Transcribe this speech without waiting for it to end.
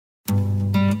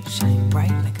Shine bright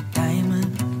like a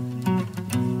diamond.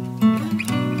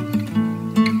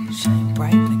 Shine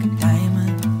bright like a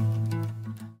diamond.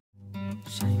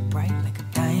 Shine bright like a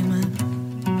diamond.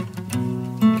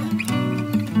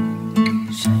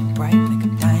 Shine bright like a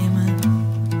diamond.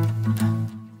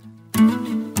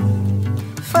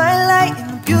 Fine light in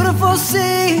a beautiful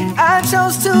sea. I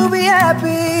chose to be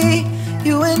happy.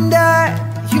 You and I,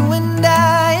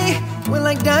 we're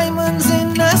like diamonds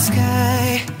in the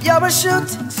sky. You're a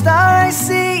shooting star I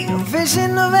see, a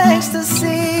vision of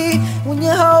ecstasy. When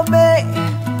you hold me,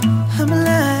 I'm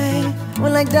alive. We're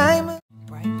like diamonds,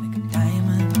 bright like a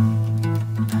diamond.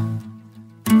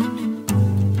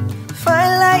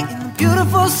 Fine light in a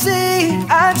beautiful sea.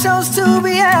 I chose to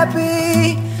be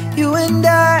happy. You and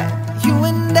I,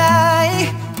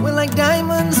 we're like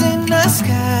diamonds in the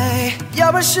sky.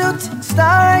 You're a shooting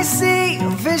star I see, a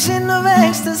vision of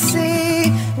ecstasy.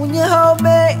 When you hold me,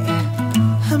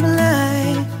 I'm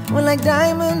alive. We're like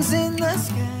diamonds in the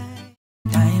sky.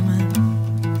 Diamond.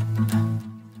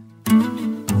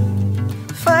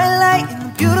 Fine light in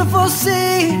a beautiful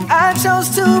sea. I chose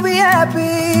to be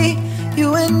happy.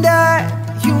 You and I,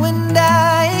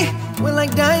 we're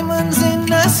like diamonds in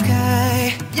the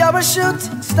sky. You're a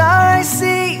shooting star I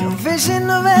see, a vision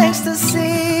of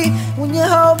ecstasy. When you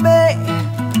hold me,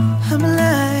 I'm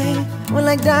alive. We're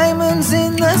like diamonds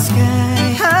in the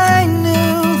sky. I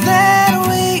knew that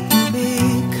we